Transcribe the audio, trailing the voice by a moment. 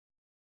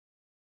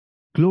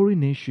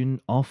Chlorination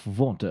of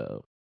water.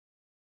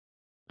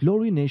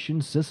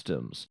 Chlorination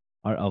systems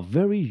are a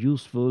very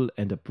useful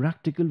and a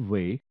practical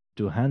way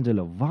to handle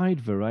a wide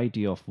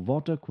variety of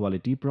water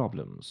quality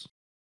problems.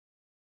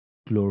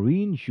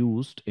 Chlorine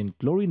used in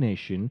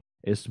chlorination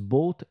is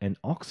both an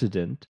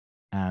oxidant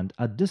and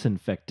a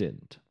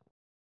disinfectant.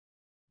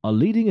 A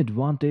leading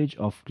advantage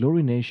of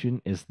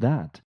chlorination is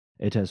that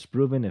it has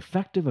proven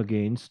effective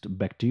against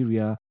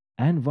bacteria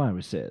and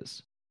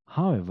viruses.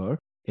 However,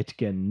 it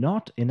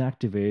cannot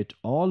inactivate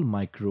all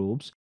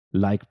microbes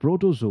like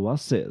protozoa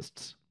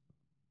cysts.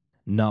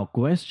 Now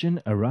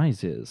question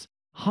arises,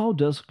 how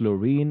does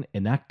chlorine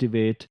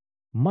inactivate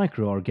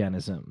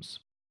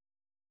microorganisms?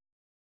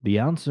 The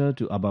answer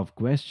to above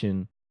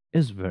question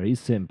is very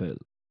simple.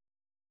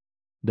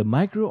 The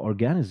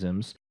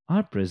microorganisms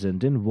are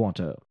present in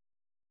water.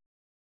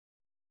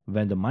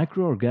 When the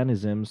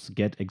microorganisms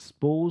get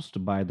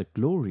exposed by the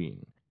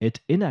chlorine,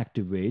 it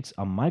inactivates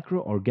a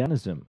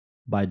microorganism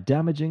by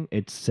damaging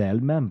its cell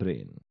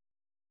membrane.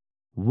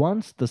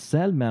 Once the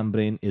cell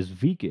membrane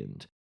is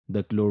weakened,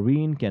 the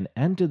chlorine can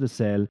enter the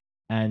cell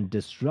and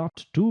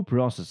disrupt two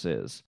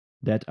processes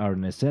that are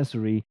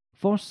necessary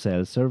for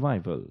cell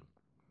survival: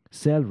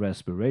 cell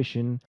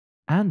respiration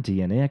and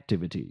DNA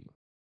activity.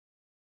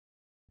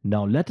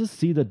 Now let us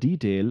see the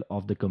detail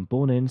of the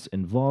components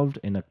involved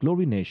in a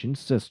chlorination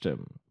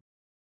system.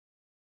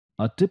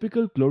 A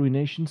typical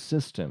chlorination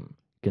system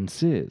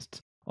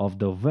consists of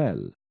the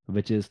well,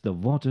 which is the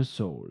water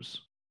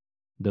source.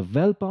 The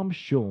well pump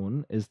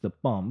shown is the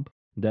pump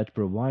that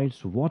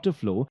provides water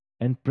flow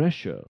and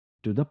pressure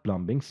to the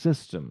plumbing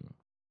system.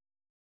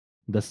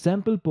 The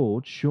sample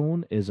port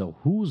shown is a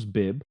hose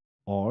bib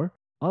or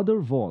other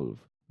valve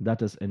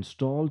that is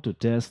installed to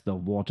test the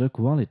water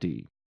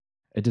quality.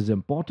 It is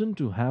important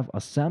to have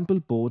a sample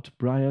port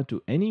prior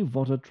to any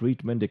water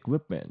treatment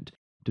equipment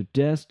to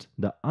test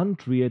the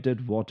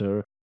untreated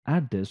water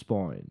at this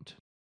point.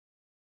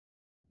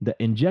 The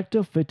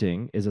injector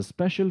fitting is a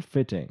special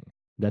fitting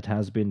that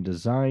has been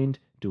designed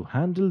to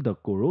handle the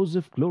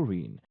corrosive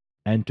chlorine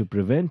and to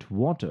prevent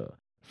water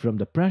from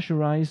the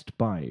pressurized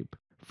pipe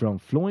from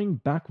flowing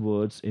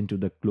backwards into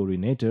the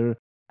chlorinator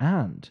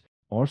and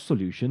or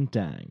solution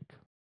tank.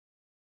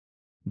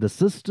 The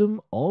system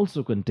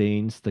also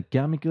contains the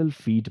chemical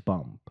feed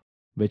pump,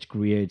 which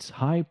creates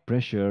high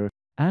pressure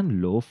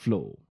and low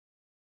flow.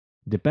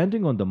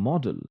 Depending on the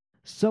model,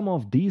 some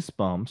of these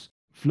pumps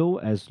flow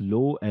as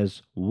low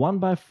as 1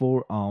 by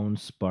 4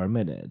 ounce per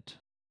minute.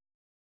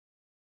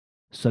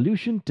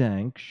 Solution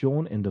tank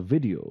shown in the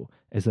video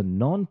is a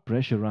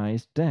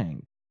non-pressurized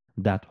tank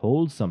that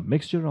holds some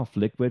mixture of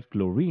liquid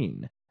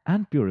chlorine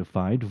and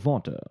purified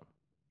water.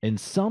 In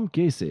some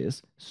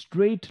cases,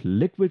 straight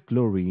liquid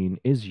chlorine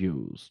is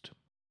used.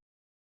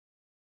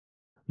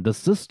 The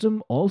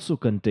system also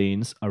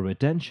contains a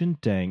retention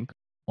tank,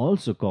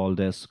 also called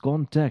as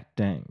contact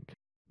tank,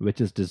 which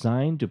is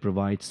designed to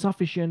provide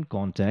sufficient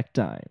contact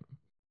time.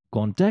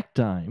 Contact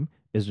time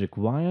is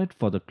required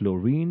for the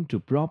chlorine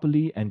to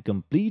properly and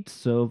complete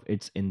serve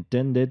its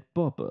intended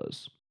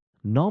purpose.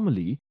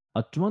 Normally,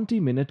 a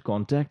 20-minute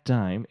contact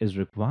time is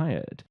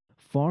required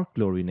for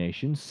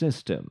chlorination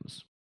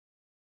systems.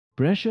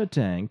 Pressure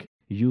tank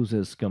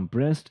uses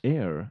compressed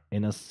air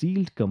in a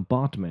sealed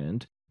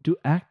compartment to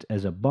act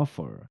as a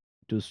buffer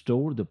to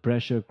store the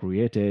pressure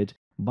created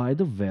by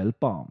the well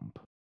pump.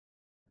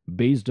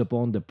 Based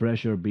upon the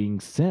pressure being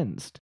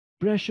sensed,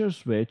 pressure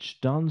switch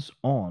turns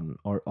on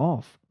or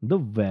off the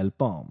well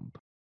pump.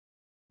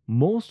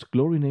 Most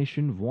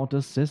chlorination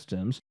water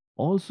systems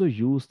also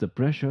use the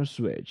pressure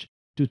switch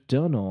to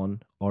turn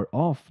on or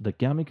off the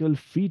chemical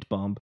feed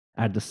pump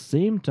at the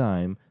same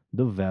time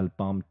the well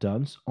pump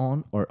turns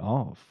on or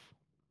off.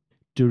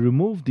 To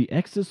remove the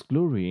excess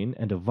chlorine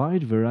and a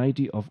wide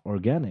variety of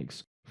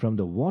organics from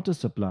the water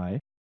supply,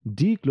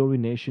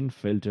 dechlorination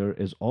filter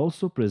is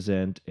also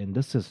present in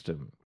the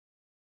system.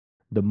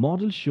 The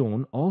model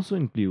shown also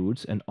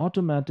includes an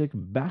automatic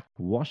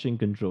backwashing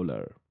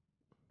controller.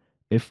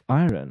 If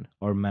iron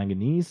or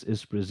manganese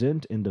is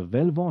present in the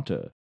well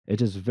water,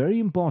 it is very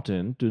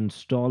important to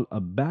install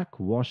a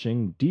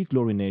backwashing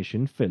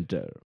dechlorination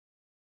filter.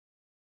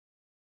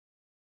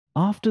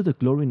 After the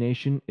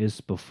chlorination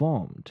is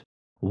performed,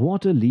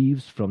 water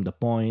leaves from the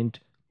point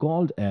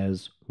called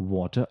as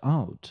water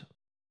out.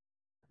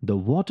 The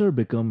water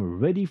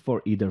becomes ready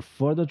for either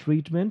further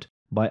treatment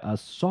by a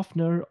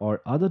softener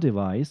or other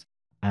device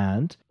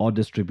and or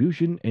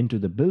distribution into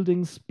the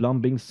building's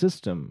plumbing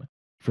system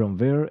from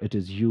where it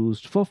is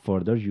used for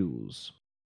further use.